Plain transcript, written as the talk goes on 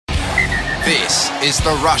This is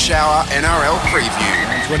the Rush Hour NRL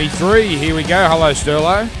Preview. 23, here we go. Hello,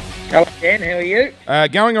 Sterlo. Hello, Dan. How are you?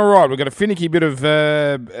 Going all right. We've got a finicky bit of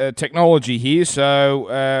technology here, so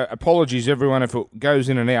apologies, everyone, if it goes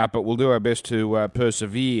in and out, but we'll do our best to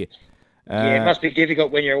persevere. Yeah, it must be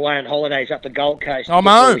difficult when you're away on holidays up the Gold Coast. I'm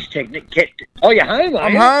home. Oh, you're home, are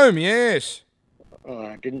I'm you? home, yes. Oh,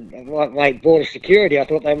 I didn't. Like border security, I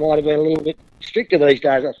thought they might have been a little bit stricter these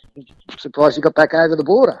days. I'm surprised you got back over the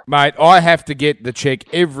border. Mate, I have to get the check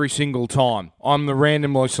every single time. I'm the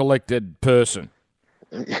randomly selected person.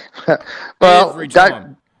 Well, every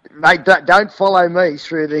time. don't follow me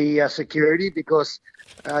through the security because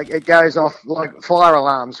it goes off like fire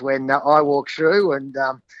alarms when I walk through, and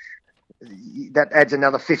that adds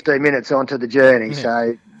another 15 minutes onto the journey. Yeah.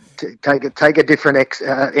 So take a different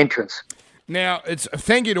entrance. Now, it's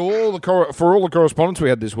thank you to for all the correspondence we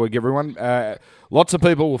had this week, everyone. Lots of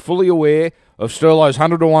people were fully aware of Sterlo's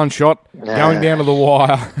 100-1 shot going down to the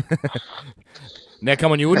wire. Now,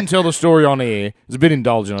 come on, you wouldn't tell the story on air. It's a bit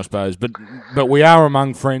indulgent, I suppose, but we are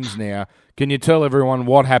among friends now. Can you tell everyone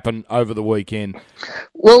what happened over the weekend?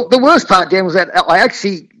 Well, the worst part, Dan, was that I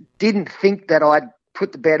actually didn't think that I'd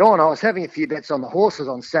put the bet on. I was having a few bets on the horses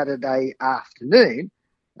on Saturday afternoon,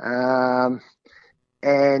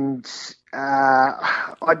 and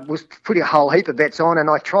I was putting a whole heap of bets on, and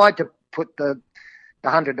I tried to put the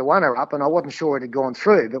 100-1 up, and I wasn't sure it had gone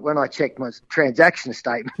through. But when I checked my transaction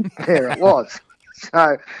statement, there it was.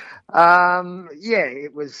 So,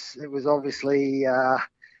 it was obviously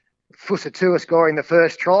Fusatua scoring the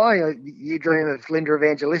first try. You dream of Linda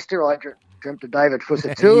Evangelista. I dreamt of David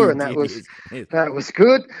Fusatua, and that was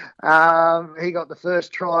good. He got the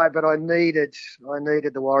first try, but I needed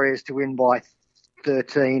the Warriors to win by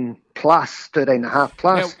 13.5 plus.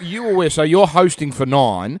 Now, you aware? So you're hosting for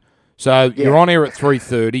 9. So you're on air at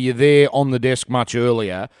 3:30. You're there on the desk much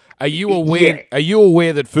earlier. Are you aware? Yeah. Are you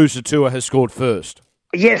aware that Fusatua has scored first?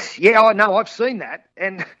 Yes. Yeah. I know. I've seen that.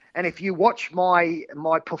 And if you watch my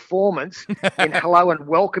performance in hello and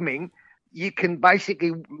welcoming, you can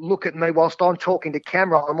basically look at me whilst I'm talking to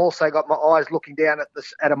camera. I'm also got my eyes looking down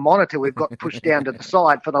at a monitor we've got pushed down to the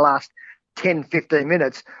side for the last 10, 15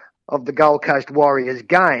 minutes of the Gold Coast Warriors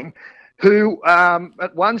game, who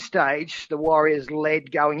at one stage the Warriors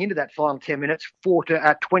led going into that final 10 minutes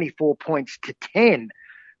 24 points to 10,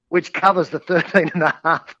 which covers the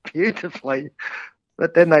 13.5 beautifully.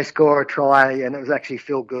 But then they score a try, and it was actually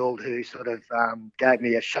Phil Gould who sort of gave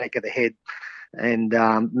me a shake of the head and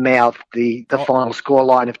mouthed the final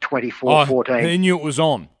scoreline of 24-14. He knew it was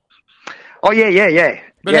on. Oh, yeah.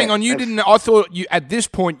 But hang on, you didn't. I thought at this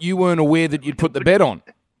point you weren't aware that you'd put the bet on.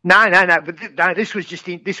 No. But this was just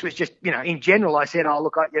in general. I said, oh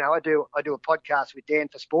look, I do a podcast with Dan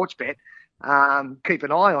for Sportsbet. Keep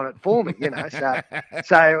an eye on it for me,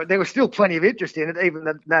 So there was still plenty of interest in it, even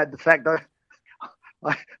the fact that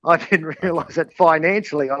I didn't realise that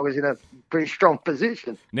financially I was in a pretty strong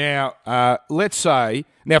position. Now, let's say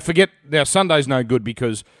Sunday's no good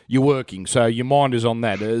because you're working, so your mind is on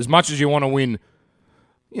that. As much as you want to win,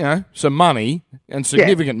 some money and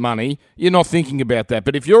significant money, you're not thinking about that.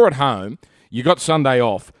 But if you're at home, you got Sunday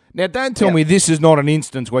off. Now, don't tell me this is not an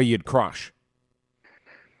instance where you'd crush.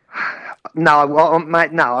 No,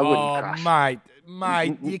 mate, I wouldn't crush.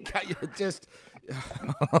 Mate, you just...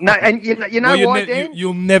 No, and you know why, Dan?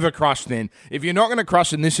 You'll never crush then. If you're not going to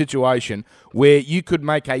crush in this situation where you could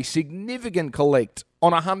make a significant collect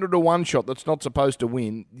on a 100-1 shot that's not supposed to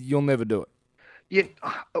win, you'll never do it.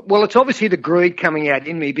 Well, it's obviously the greed coming out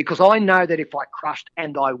in me because I know that if I crushed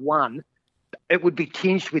and I won, it would be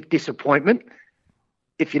tinged with disappointment,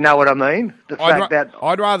 if you know what I mean.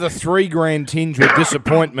 I'd rather $3,000 tinge with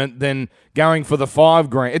disappointment than going for the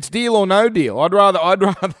 $5,000. It's deal or no deal. I'd rather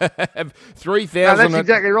have 3,000. No, that's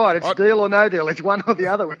exactly right. It's deal or no deal. It's one or the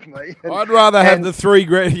other with me. I'd rather have the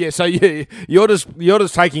 $3,000. Yeah, so you're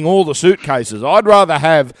just taking all the suitcases. I'd rather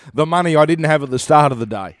have the money I didn't have at the start of the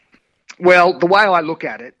day. Well, the way I look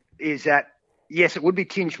at it is that yes, it would be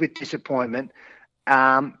tinged with disappointment,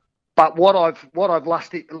 but what I've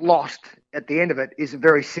lost at the end of it is a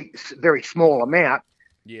very small amount.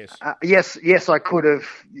 Yes. Yes, I could have,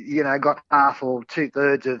 got half or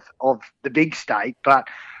 2/3 of the big stake, but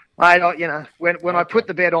when I put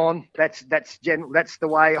the bet on, that's the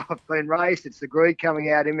way I've been raised. It's the greed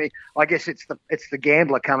coming out in me. I guess it's the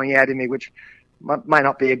gambler coming out in me, which may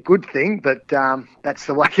not be a good thing, but that's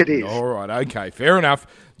the way it is. All right, okay, fair enough.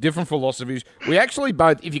 Different philosophies. We actually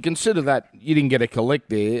both, if you consider that you didn't get a collect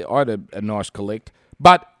there, I had a nice collect,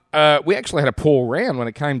 but we actually had a poor round when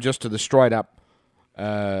it came just to the straight up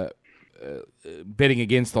betting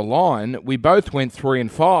against the line. We both went 3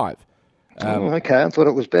 and 5. Okay, I thought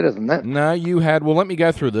it was better than that. No, you had. Well, let me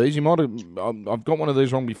go through these. You might have. I've got one of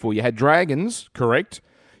these wrong before. You had Dragons, correct.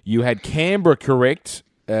 You had Canberra, correct.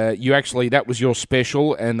 That was your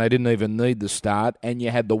special, and they didn't even need the start. And you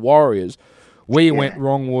had the Warriors. Where you went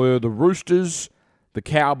wrong were the Roosters, the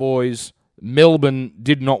Cowboys. Melbourne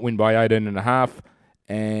did not win by 18.5,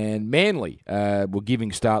 and Manly were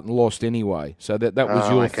giving start and lost anyway. So that was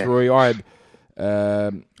your three. I had.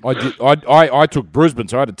 I took Brisbane,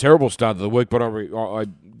 so I had a terrible start of the week, but I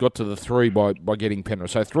got to the 3 by getting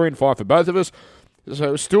Penrith. So 3 and 5 for both of us.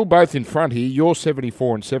 So still both in front here. You're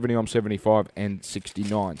 74 and 70. I'm 75 and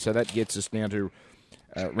 69. So that gets us now to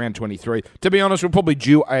round 23. To be honest, we'll probably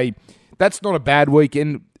due that's not a bad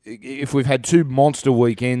weekend if we've had 2 monster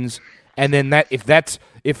weekends, and then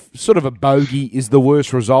if sort of a bogey is the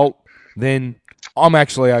worst result, then I'm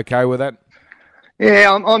actually okay with that.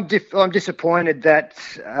 Yeah, I'm disappointed that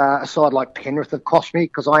a side like Penrith have cost me,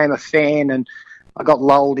 because I am a fan and I got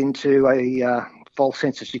lulled into a false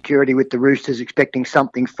sense of security with the Roosters, expecting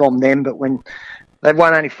something from them. But when they've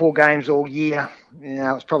won only 4 games all year,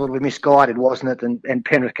 it was probably misguided, wasn't it? And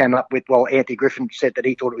Penrith came up with, Anthony Griffin said that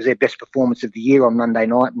he thought it was their best performance of the year on Monday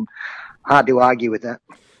night, and hard to argue with that.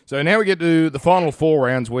 So now we get to the final 4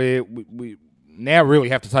 rounds, where we now really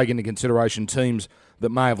have to take into consideration teams that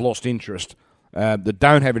may have lost interest, that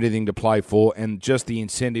don't have anything to play for, and just the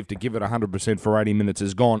incentive to give it 100% for 80 minutes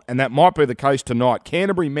is gone. And that might be the case tonight.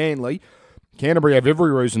 Canterbury, Manly. Canterbury have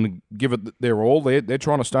every reason to give it their all. They're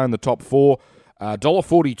trying to stay in the top 4.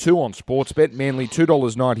 $1.42 on Sportsbet. Manly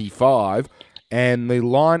 $2.95. And the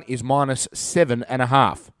line is minus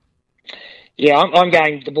 7.5. Yeah, I'm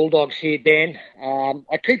going the Bulldogs here, Dan.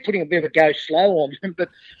 I keep putting a bit of a go slow on them, but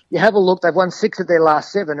you have a look. They've won 6 of their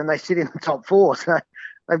last 7, and they sit in the top 4. So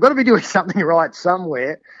they've got to be doing something right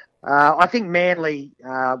somewhere. I think Manly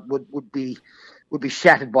would be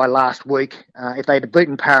shattered by last week if they had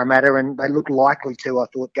beaten Parramatta, and they looked likely to, I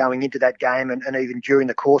thought, going into that game and even during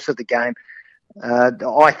the course of the game.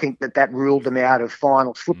 I think that ruled them out of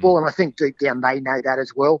finals football, and I think deep down they know that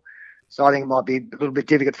as well. So I think it might be a little bit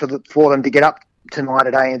difficult for them to get up tonight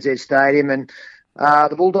at ANZ Stadium. And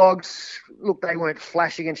the Bulldogs, look, they weren't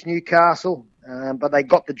flash against Newcastle, but they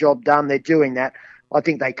got the job done. They're doing that. I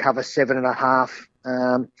think they cover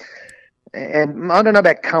 7.5. And I don't know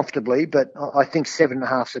about comfortably, but I think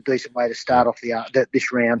 7.5 is a decent way to start off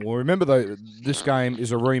this round. Well, remember, though, this game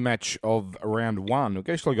is a rematch of round 1. We've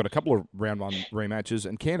actually got a couple of round 1 rematches,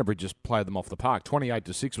 and Canterbury just played them off the park.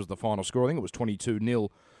 28-6 was the final score. I think it was 22-0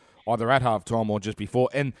 either at half-time or just before.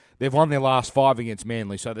 And they've won their last 5 against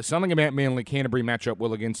Manly. So there's something about Manly-Canterbury match up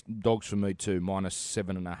well against Dogs for me too, minus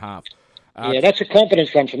 7.5. Yeah, that's a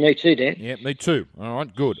confidence one for me too, Dan. Yeah, me too. All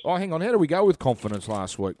right, good. Oh, hang on. How do we go with confidence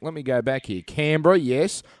last week? Let me go back here. Canberra,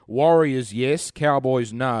 yes. Warriors, yes.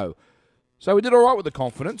 Cowboys, no. So we did all right with the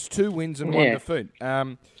confidence. 2 wins and 1 defeat.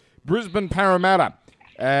 Brisbane, Parramatta.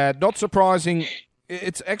 Not surprising.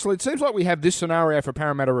 It seems like we have this scenario for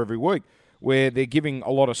Parramatta every week, where they're giving a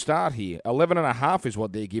lot of start here. 11.5 is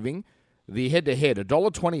what they're giving. The head-to-head,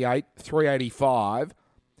 $1.28, $3.85.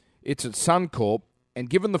 It's at Suncorp. And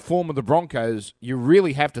given the form of the Broncos, you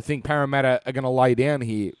really have to think Parramatta are going to lay down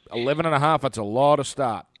here. 11.5, that's a lot of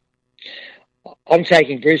start. I'm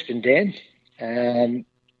taking Brisbane, Dan. And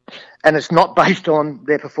it's not based on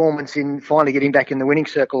their performance in finally getting back in the winning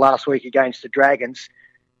circle last week against the Dragons.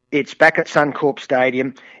 It's back at Suncorp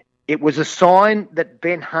Stadium. It was a sign that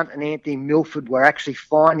Ben Hunt and Anthony Milford were actually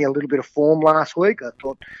finding a little bit of form last week. I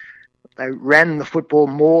thought they ran the football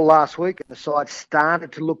more last week, and the side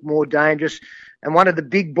started to look more dangerous. And one of the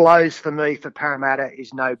big blows for me for Parramatta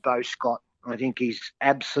is no Beau Scott. I think he's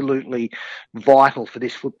absolutely vital for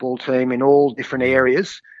this football team in all different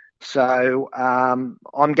areas. So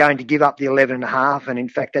I'm going to give up the 11.5, and in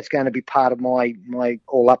fact, that's going to be part of my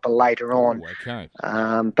all-upper later on. Ooh, okay.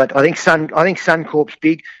 But I think Suncorp's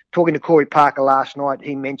big. Talking to Corey Parker last night,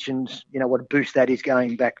 he mentioned what a boost that is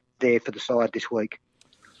going back there for the side this week.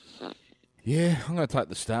 Yeah, I'm going to take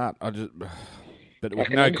the start. But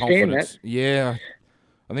with no confidence. That. Yeah,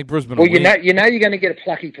 I think Brisbane. Well, you know you're going to get a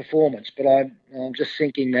plucky performance, but I'm just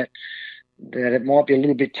thinking that it might be a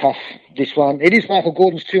little bit tough. This one, it is Michael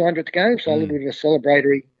Gordon's 200th game, so a little bit of a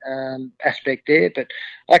celebratory aspect there. But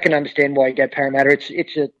I can understand why you go Parramatta.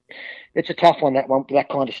 It's a tough one, that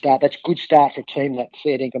kind of start. That's a good start for a team that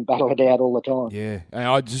fair dinkum battle it out all the time. Yeah, and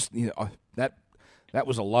I just that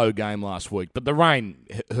was a low game last week, but the rain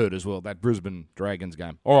hurt as well, that Brisbane Dragons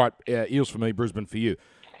game. All right, Eels for me, Brisbane for you.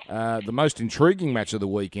 The most intriguing match of the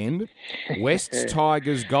weekend, Wests,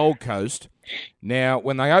 Tigers, Gold Coast. Now,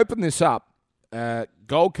 when they opened this up,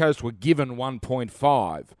 Gold Coast were given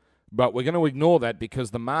 1.5, But we're going to ignore that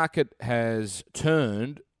because the market has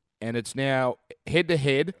turned and it's now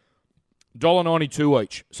head-to-head, $1.92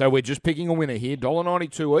 each. So we're just picking a winner here,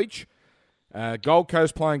 $1.92 each. Gold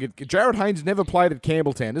Coast playing at... Jared Haynes never played at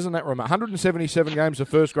Campbelltown. Isn't that right? 177 games of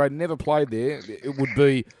first grade, never played there. It would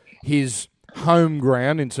be his home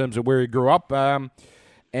ground in terms of where he grew up.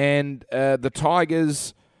 And the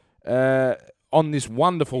Tigers on this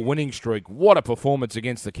wonderful winning streak. What a performance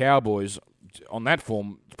against the Cowboys. On that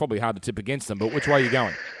form, it's probably hard to tip against them, but which way are you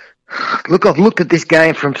going? Look, I've looked at this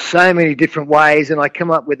game from so many different ways, and I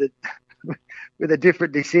come up with a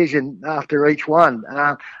different decision after each one.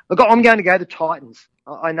 Look, I'm going to go to Titans.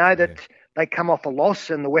 I know that they come off a loss,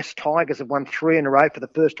 and the West Tigers have won 3 in a row for the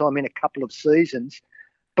first time in a couple of seasons.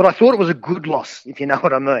 But I thought it was a good loss, if you know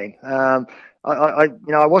what I mean.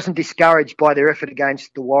 I wasn't discouraged by their effort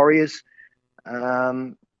against the Warriors.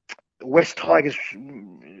 West Tigers,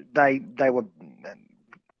 they were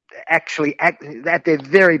actually at their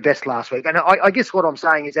very best last week. And I guess what I'm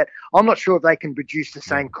saying is that I'm not sure if they can produce the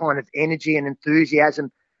same kind of energy and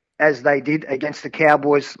enthusiasm as they did against the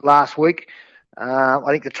Cowboys last week. I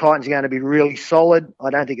think the Titans are going to be really solid. I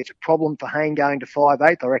don't think it's a problem for Hayne going to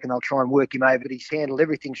 5'8". I reckon they'll try and work him over. He's handled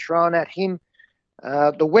everything thrown at him.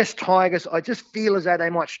 The West Tigers, I just feel as though they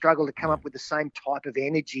might struggle to come up with the same type of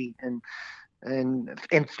energy and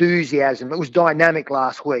enthusiasm. It was dynamic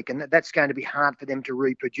last week, and that's going to be hard for them to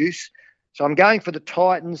reproduce. So I'm going for the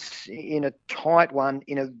Titans in a tight one.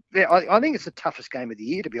 I think it's the toughest game of the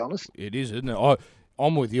year, to be honest. It is, isn't it?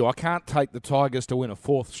 I'm with you. I can't take the Tigers to win a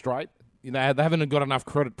fourth straight. They haven't got enough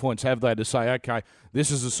credit points, have they, to say, okay,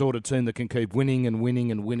 this is the sort of team that can keep winning and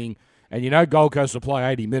winning and winning. And Gold Coast will play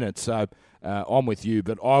 80 minutes, so I'm with you.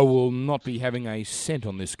 But I will not be having a cent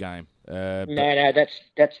on this game. No,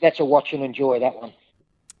 that's a watch and enjoy, that one.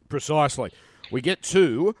 Precisely. We get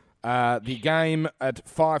to the game at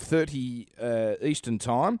 5:30 Eastern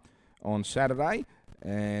Time on Saturday,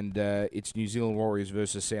 and it's New Zealand Warriors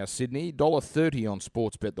versus South Sydney. $1.30 on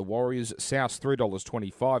Sportsbet. The Warriors, South's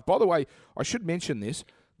 $3.25. By the way, I should mention this.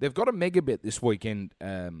 They've got a mega bet this weekend,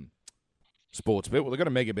 Sportsbet. Well, they've got a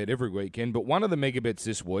mega bet every weekend, but one of the mega bets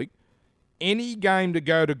this week, any game to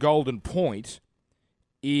go to Golden Point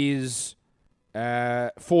is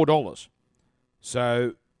 $4.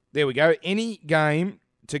 So there we go. Any game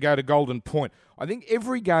to go to Golden Point. I think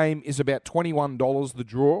every game is about $21 the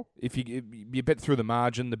draw. If you bet through the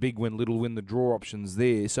margin, the big win, little win, the draw option's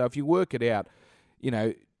there. So if you work it out,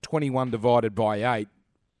 21 divided by 8,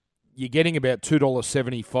 you're getting about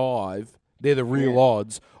 $2.75. They're the real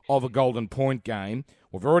odds of a Golden Point game.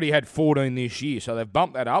 We've already had 14 this year, so they've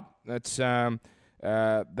bumped that up. That's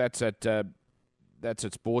at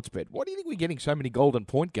Sportsbet. Why do you think we're getting so many Golden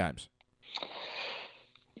Point games?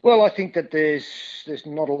 Well, I think that there's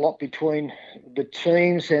not a lot between the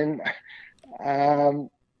teams, and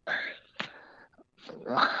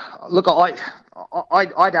look, I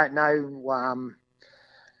don't know.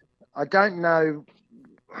 I don't know.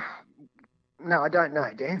 No, I don't know,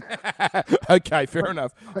 Dan. Okay, fair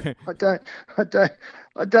enough. I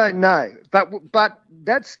don't know. But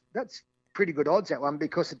that's pretty good odds, that one,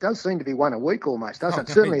 because it does seem to be one a week almost, doesn't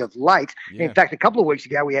it? Certainly of late. Yeah. In fact, a couple of weeks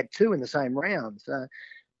ago we had 2 in the same round. So,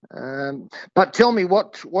 but tell me,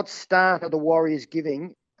 what start are the Warriors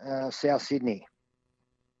giving South Sydney?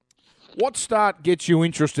 What start gets you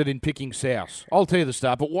interested in picking South? I'll tell you the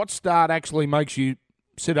start, but what start actually makes you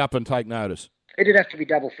sit up and take notice? It'd have to be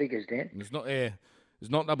double figures, Dan. It's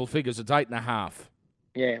not double figures. It's 8.5.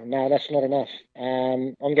 Yeah, no, that's not enough.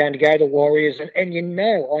 I'm going to go to the Warriors, and I am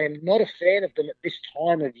not a fan of them at this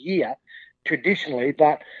time of year, traditionally,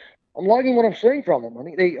 but I'm liking what I'm seeing from them.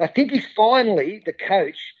 I think he's finally the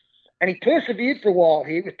coach, and he persevered for a while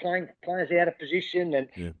here with playing players out of position, and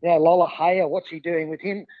Lola Haya, what's he doing with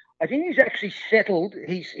him? I think he's actually settled.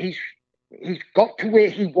 He's got to where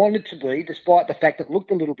he wanted to be, despite the fact that it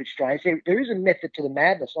looked a little bit strange. There is a method to the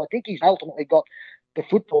madness. I think he's ultimately got the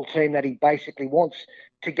football team that he basically wants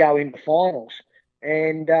to go into finals.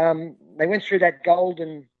 And they went through that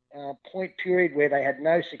golden point period where they had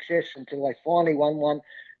no success until they finally won one.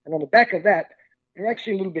 And on the back of that, they're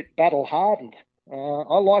actually a little bit battle-hardened.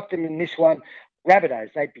 I liked them in this one.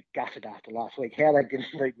 Rabbitohs, they'd be gutted after last week. How they didn't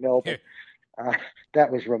beat Melbourne, that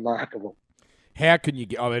was remarkable. How can you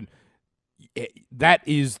get... I mean, that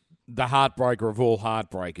is the heartbreaker of all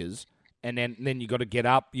heartbreakers. And then you got to get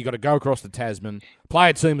up, you got to go across the Tasman, play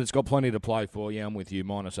a team that's got plenty to play for. Yeah, I'm with you,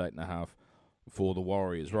 minus 8.5 for the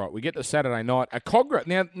Warriors. Right, we get to Saturday night. A Cogra.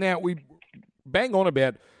 Now we bang on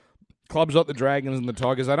about clubs like the Dragons and the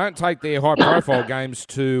Tigers. They don't take their high-profile games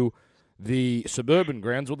to the suburban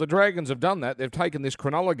grounds. Well, the Dragons have done that. They've taken this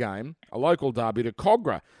Cronulla game, a local derby, to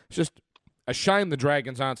Cogra. It's just a shame the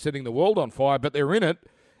Dragons aren't setting the world on fire, but they're in it,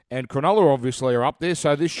 and Cronulla obviously are up there,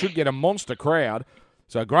 so this should get a monster crowd.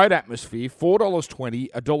 So great atmosphere,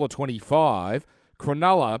 $4.20, $1.25.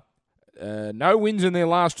 Cronulla, no wins in their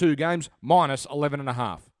last two games, minus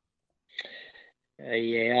 11.5.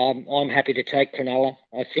 Yeah, I'm happy to take Cronulla.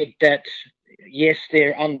 I think that, yes,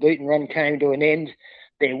 their unbeaten run came to an end.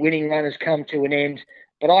 Their winning run has come to an end.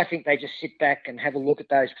 But I think they just sit back and have a look at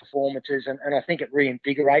those performances, and I think it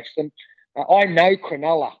reinvigorates them. I know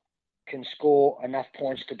Cronulla can score enough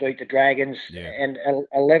points to beat the Dragons, and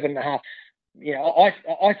 11.5. You know,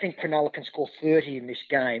 I think Cronulla can score 30 in this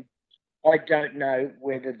game. I don't know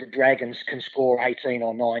whether the Dragons can score 18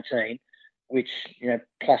 or 19, which, you know,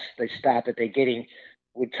 plus the start that they're getting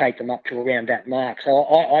would take them up to around that mark. So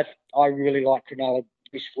I really like Cronulla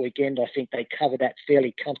this weekend. I think they cover that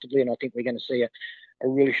fairly comfortably, and I think we're going to see a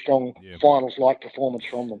really strong finals-like performance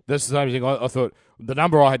from them. That's the same thing. I thought the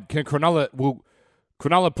number I had,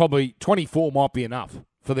 Cronulla probably 24 might be enough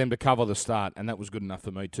for them to cover the start, and that was good enough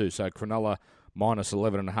for me too. So Cronulla minus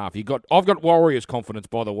 11.5. I've got Warriors confidence,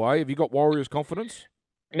 by the way. Have you got Warriors confidence?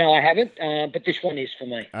 No, I haven't, but this one is for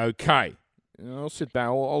me. Okay. I'll sit back.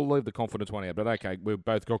 I'll leave the confidence one out, but okay, we've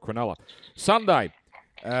both got Cronulla. Sunday,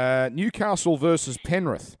 Newcastle versus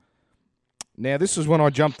Penrith. Now, this is when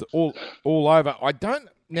I jumped all over.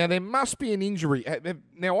 Now, there must be an injury.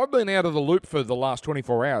 Now, I've been out of the loop for the last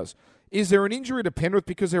 24 hours. Is there an injury to Penrith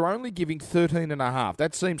because they're only giving 13.5?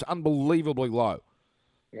 That seems unbelievably low.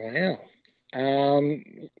 Wow.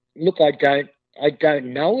 Look, I don't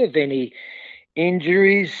know of any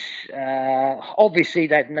injuries. Obviously,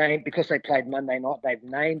 they've named, because they played Monday night, they've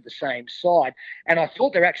named the same side. And I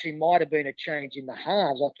thought there actually might have been a change in the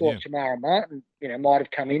halves. I thought Tamara Martin, might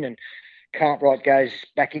have come in and Cartwright goes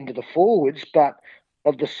back into the forwards. But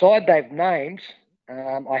of the side they've named,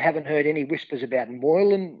 I haven't heard any whispers about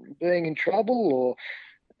Moylan being in trouble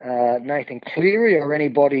or Nathan Cleary or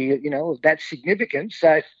anybody, of that significance.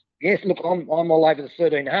 So, yes, look, I'm all over the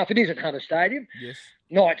 13.5. It is at Hunter Stadium. Yes.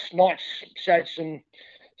 Knights showed some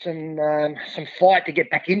fight to get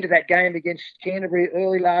back into that game against Canterbury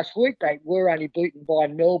early last week. They were only beaten by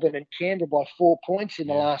Melbourne and Canberra by 4 points in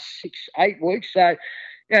the last 6-8 weeks. So,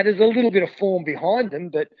 there's a little bit of form behind them,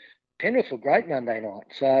 but Penrith were great Monday night.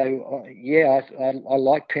 So, I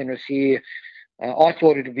like Penrith here. I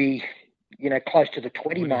thought it would be, close to the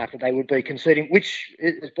 20 mark that they would be conceding, which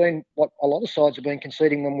has been what a lot of sides have been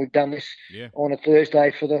conceding when we've done this on a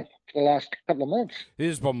Thursday for the last couple of months.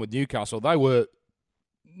 Here's the problem with Newcastle. They were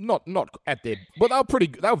not at their, but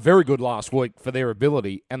they were very good last week for their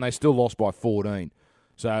ability, and they still lost by 14.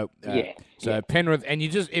 So Penrith, and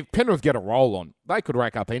if Penrith get a roll on, they could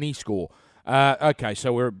rack up any score. Okay,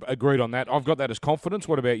 so we're agreed on that. I've got that as confidence.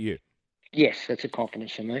 What about you? Yes, that's a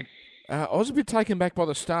confidence for me. I was a bit taken back by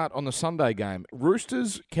the start on the Sunday game.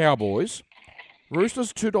 Roosters, Cowboys.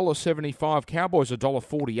 Roosters $2.75. Cowboys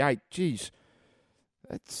 $1.48. Jeez,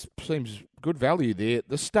 that seems good value there.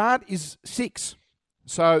 The start is 6.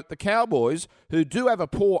 So the Cowboys, who do have a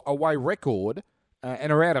poor away record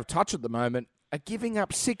and are out of touch at the moment, are giving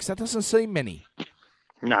up 6. That doesn't seem many.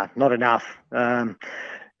 No, not enough. And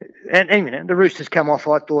the Roosters come off,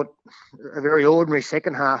 I thought, a very ordinary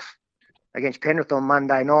second half against Penrith on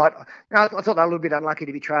Monday night. I thought they were a little bit unlucky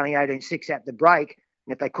to be trailing 18-6 at the break.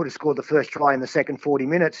 And if they could have scored the first try in the second 40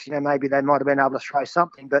 minutes, maybe they might have been able to throw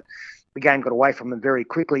something. But the game got away from them very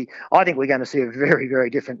quickly. I think we're going to see a very, very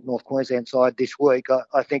different North Queensland side this week.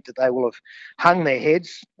 I think that they will have hung their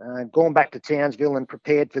heads, gone back to Townsville and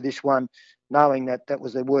prepared for this one, knowing that that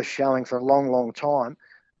was their worst showing for a long, long time.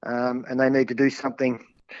 And they need to do something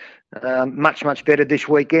much, much better this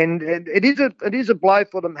weekend. It is a blow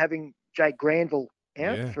for them having Jake Granville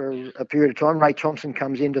out for a period of time. Ray Thompson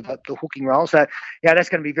comes into the hooking role. So, that's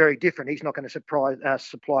going to be very different. He's not going to supply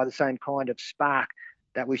the same kind of spark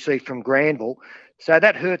that we see from Granville. So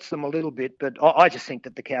that hurts them a little bit. But I just think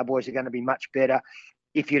that the Cowboys are going to be much better.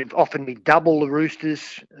 If you'd offered me double the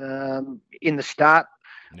Roosters in the start,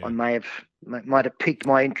 I might have piqued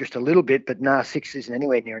my interest a little bit, but 6 isn't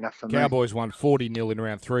anywhere near enough for me. Cowboys won 40-0 in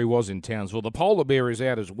round 3, was in Townsville. The Polar Bear is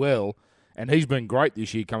out as well, and he's been great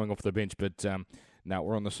this year coming off the bench, but no,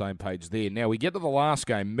 we're on the same page there. Now, we get to the last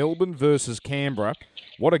game, Melbourne versus Canberra.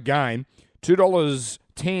 What a game.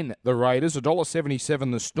 $2.10 the Raiders,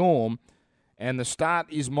 $1.77 the Storm, and the start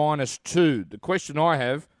is -2. The question I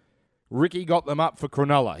have, Ricky got them up for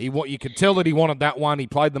Cronulla. You could tell that he wanted that one. He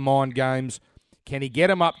played the mind games. Can he get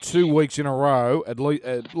them up 2 weeks in a row, at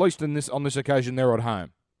least on this occasion they're at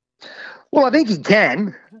home? Well, I think he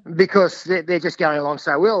can because they're just going along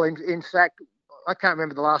so well. In fact, I can't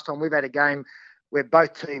remember the last time we've had a game where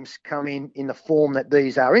both teams come in the form that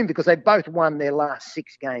these are in because they both won their last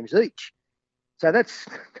 6 games each. So that's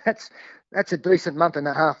a decent month and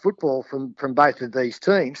a half football from both of these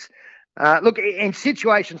teams. Look, in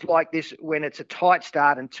situations like this, when it's a tight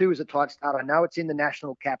start, and 2 is a tight start, I know it's in the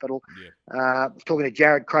national capital. Yeah. I was talking to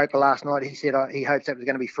Jared Croker last night. He said he hopes that was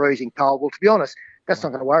going to be freezing cold. Well, to be honest, that's not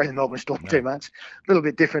going to worry the Melbourne Storm too much. A little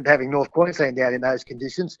bit different having North Queensland out in those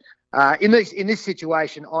conditions. In this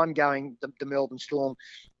situation, I'm going the Melbourne Storm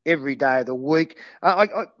every day of the week. I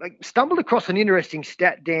stumbled across an interesting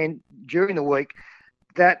stat, Dan, during the week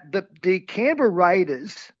that the Canberra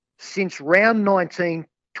Raiders, since round 19,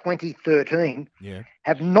 2013,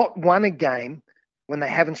 have not won a game when they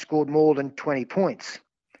haven't scored more than 20 points.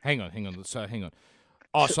 Hang on. So hang on.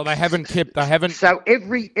 Oh, so they haven't. So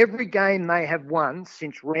every game they have won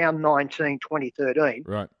since round 19, 2013,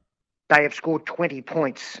 right, they have scored 20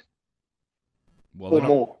 points or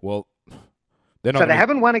more. Well, they're not. So they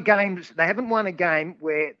haven't won a game. They haven't won a game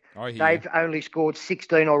where they've only scored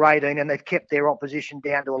 16 or 18, and they've kept their opposition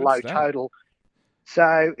down to a low total.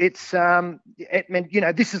 So it's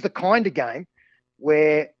this is the kind of game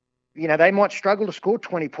where they might struggle to score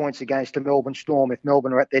 20 points against the Melbourne Storm if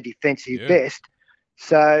Melbourne are at their defensive best.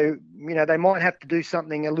 So, they might have to do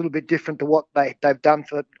something a little bit different to what they've done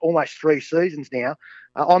for almost 3 seasons now.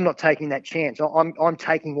 I'm not taking that chance. I'm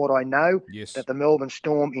taking what I know, that the Melbourne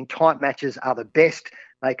Storm in tight matches are the best.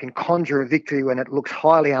 They can conjure a victory when it looks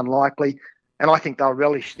highly unlikely, and I think they'll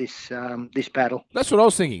relish this battle. That's what I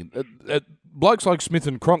was thinking. Blokes like Smith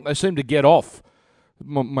and Cronk, they seem to get off,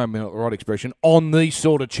 maybe not the right expression, on these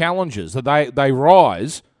sort of challenges. That they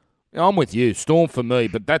rise. I'm with you, Storm for me,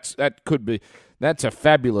 but that's a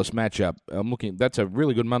fabulous matchup. That's a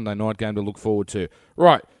really good Monday night game to look forward to.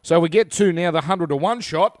 Right, so we get to now the 100 to 1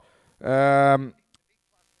 shot.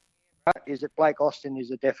 Is that Blake Austin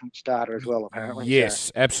is a definite starter as well, apparently.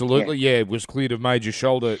 Yes, absolutely. Yeah, it was cleared of major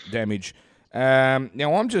shoulder damage.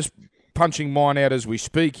 Now, I'm just punching mine out as we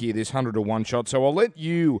speak here, this 100 to 1 shot, so I'll let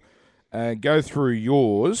you go through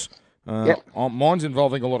yours. Mine's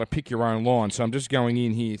involving a lot of pick your own line, so I'm just going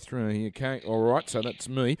in here through here. Okay, all right, so that's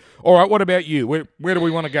me. All right, what about you? Where do we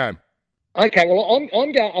want to go? Okay, well,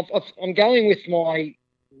 I'm going with my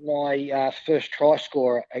first try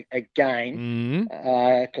scorer again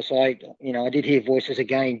because I did hear voices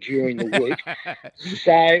again during the week.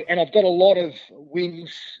 And I've got a lot of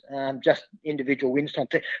wins, just individual wins time.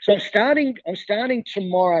 So I'm starting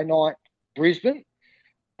tomorrow night, Brisbane.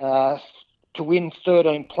 To win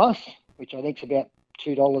 13 plus, which I think is about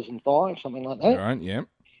 $2.05, something like that. All right, yeah.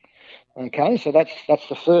 Okay, so that's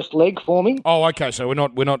the first leg for me. Oh, okay. So we're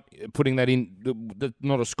not putting that in.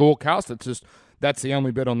 Not a scorecast. It's just that's the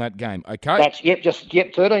only bet on that game. Okay. That's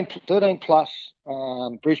 13 plus.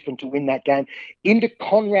 Brisbane to win that game. Into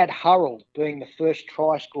Conrad Hurrell being the first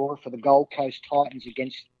try scorer for the Gold Coast Titans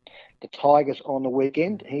against the Tigers on the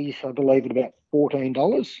weekend. He's, I believe, at about $14.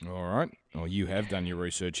 All right. Oh, you have done your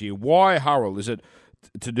research here. Why Hurrell? Is it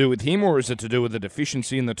to do with him or is it to do with the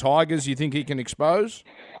deficiency in the Tigers you think he can expose?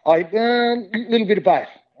 A little bit of both.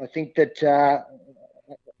 I think that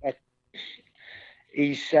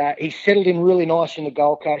he's settled in really nice in the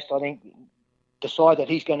Gold Coast. I think the side that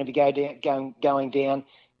he's going to be going down,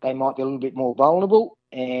 they might be a little bit more vulnerable.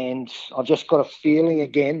 And I've just got a feeling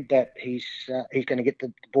again that he's going to get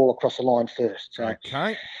the ball across the line first. So,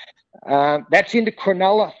 okay. That's into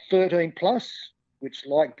Cronulla 13 plus, which,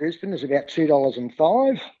 like Brisbane, is about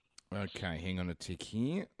 $2.05. Okay, hang on a tick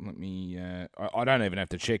here. Let me. I don't even have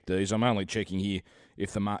to check these. I'm only checking here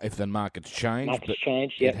if the market's changed.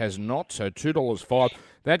 It has not. So $2.05.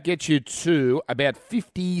 That gets you to about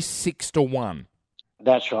 56 to 1.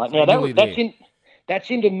 That's right. Now that's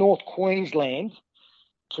into North Queensland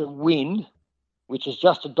to win, which is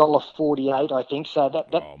just $1.48, I think. So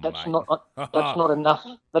that's not enough.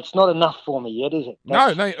 That's not enough for me yet, is it?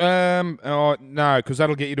 No, because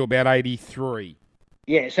that'll get you to about 83.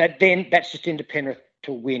 Yeah, so then that's just into Penrith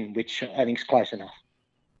to win, which I think is close enough.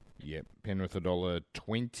 Yep, Penrith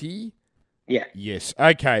 $1.20. Yeah. Yes.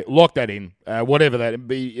 Okay, lock that in. Whatever that it'd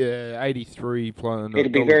be, 83 plus.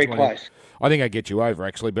 It'd be very close. I think I get you over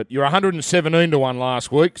actually, but you're 117 to 1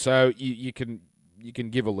 last week, so you can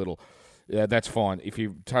give a little. That's fine. If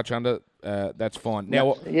you touch under, that's fine.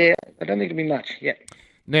 Now, yeah, I don't think it'll be much. Yeah.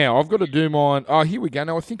 Now I've got to do mine. Oh, here we go.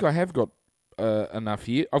 Now I think I have got enough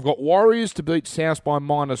here. I've got Warriors to beat South by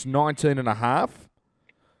minus 19.5.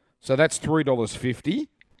 So that's $3.50.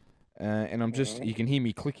 And I'm just, you can hear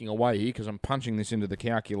me clicking away here because I'm punching this into the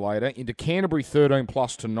calculator. Into Canterbury 13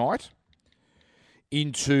 plus tonight.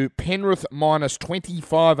 into Penrith minus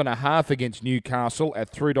 25.5 against Newcastle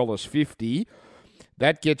at $3.50.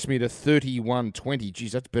 That gets me to 31.20.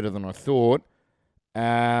 Geez, that's better than I thought.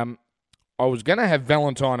 I was going to have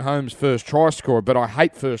Valentine Holmes first try scorer, but I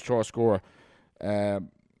hate first try scorer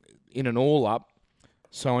in an all-up.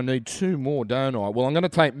 So I need two more, don't I? Well, I'm going to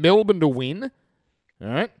take Melbourne to win. All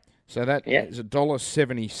right. So that is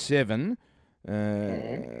 $1.77.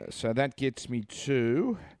 So that gets me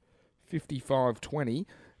to 55.20.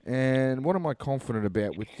 And what am I confident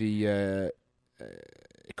about with the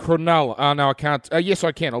Cronulla? Oh, no, I can't. Yes,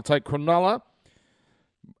 I can. I'll take Cronulla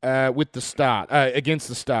with the start, against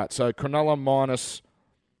the start. So Cronulla minus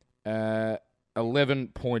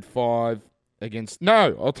 11.5 against...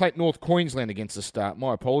 No, I'll take North Queensland against the start.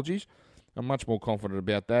 My apologies. I'm much more confident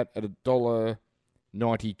about that at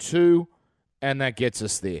 $1.92, and that gets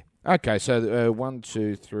us there. Okay, so 1,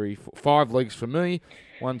 2, 3, 4, 5 legs for me.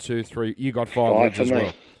 1, 2, 3. You got 5 legs for as me.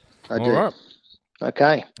 well. I All do. right.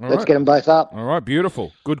 Okay, All let's right. get them both up. All right,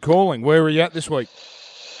 beautiful. Good calling. Where are you at this week?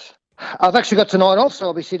 I've actually got tonight off, so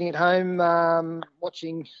I'll be sitting at home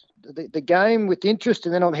watching the game with interest,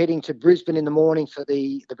 and then I'm heading to Brisbane in the morning for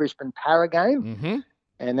the Brisbane Para game, Mm-hmm.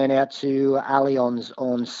 and then out to Allianz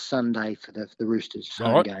on Sunday for the Roosters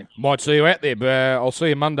home game. Might see you out there, but I'll see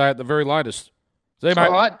you Monday at the very latest. See you, mate.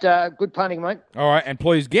 All right, good punting, mate. All right, and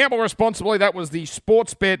please gamble responsibly. That was the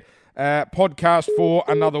Sports Bet podcast for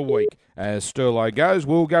another week. As Sterlo goes,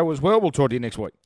 we'll go as well. We'll talk to you next week.